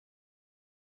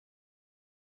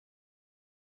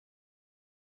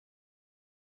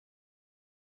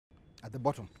at the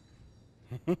bottom.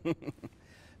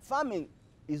 Farming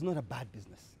is not a bad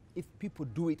business if people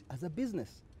do it as a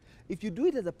business. If you do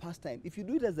it as a pastime, if you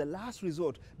do it as a last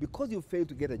resort because you failed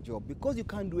to get a job, because you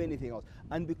can't do anything else,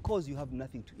 and because you have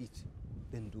nothing to eat,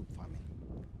 then do farming.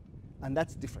 And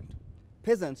that's different.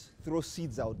 Peasants throw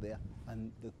seeds out there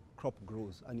and the crop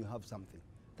grows and you have something.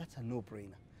 That's a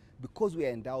no-brainer. Because we are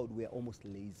endowed, we are almost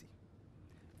lazy.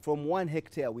 From 1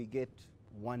 hectare, we get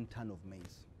 1 ton of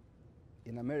maize.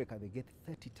 In America, they get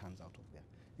 30 tons out of there.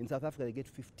 In South Africa, they get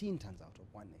 15 tons out of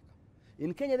 1 acre.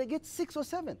 In Kenya, they get 6 or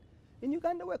 7. In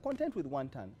Uganda, we're content with 1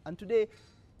 ton. And today,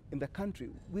 in the country,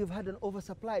 we've had an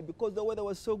oversupply because the weather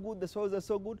was so good, the soils are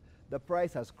so good, the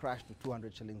price has crashed to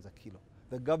 200 shillings a kilo.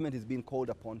 The government is being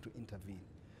called upon to intervene.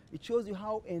 It shows you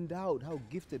how endowed, how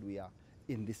gifted we are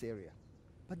in this area.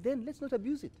 But then let's not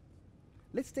abuse it.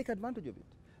 Let's take advantage of it.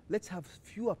 Let's have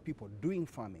fewer people doing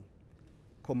farming,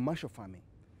 commercial farming.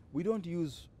 We don't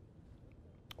use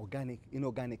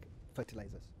inorganic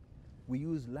fertilizers. We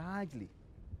largely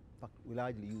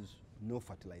use no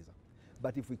fertilizer.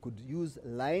 But if we could use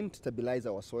lime to stabilize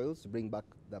our soils, to bring back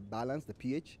the balance, the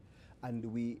pH, and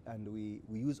we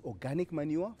use organic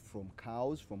manure from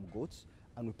cows, from goats,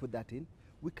 and we put that in,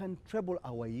 we can treble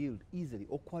our yield easily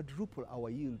or quadruple our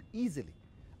yield easily.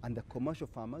 And the commercial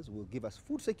farmers will give us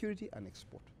food security and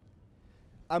export.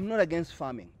 I'm not against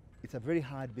farming. It's a very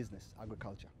hard business,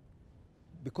 agriculture,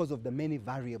 because of the many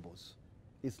variables.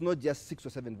 It's not just 6 or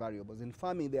 7 variables. In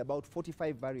farming, there are about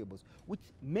 45 variables, which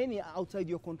many are outside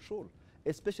your control,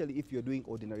 especially if you're doing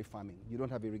ordinary farming. You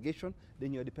don't have irrigation,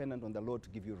 then you're dependent on the Lord to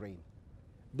give you rain.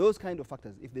 Those kind of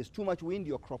factors. If there's too much wind,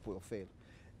 your crop will fail.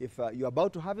 If you're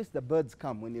about to harvest, the birds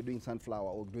come when you're doing sunflower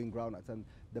or doing groundnuts, and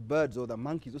the birds or the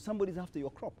monkeys or somebody's after your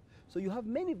crop. So you have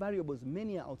many variables,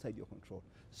 many are outside your control.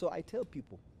 So I tell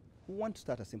people who want to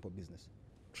start a simple business,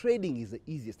 trading is the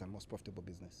easiest and most profitable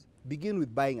business. Begin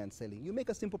with buying and selling. You make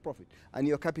a simple profit, and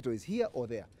your capital is here or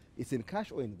there. It's in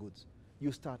cash or in goods.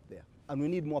 You start there. And we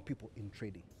need more people in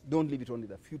trading. Don't leave it only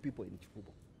to a few people in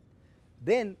Chifubo.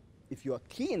 Then, if you are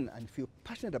keen and feel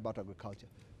passionate about agriculture,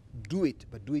 do it,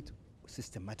 but do it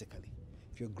systematically.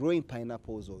 If you're growing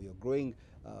pineapples or you're growing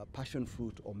passion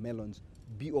fruit or melons,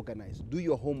 be organized. Do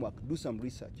your homework, do some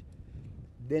research.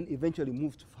 Then eventually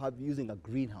move to using a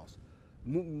greenhouse.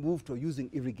 Move to using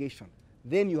irrigation.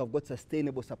 Then you have got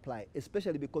sustainable supply,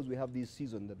 especially because we have these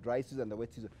seasons, the dry season and the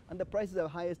wet season, and the prices are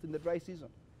highest in the dry season.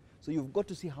 So you've got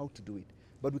to see how to do it.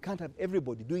 But we can't have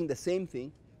everybody doing the same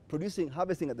thing,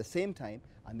 harvesting at the same time,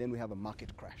 and then we have a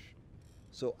market crash.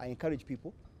 So I encourage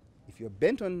people, if you're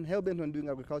hell-bent on doing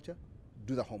agriculture,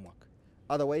 do the homework.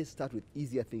 Otherwise, start with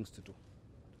easier things to do.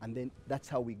 And then that's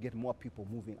how we get more people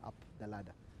moving up the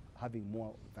ladder, having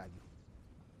more value.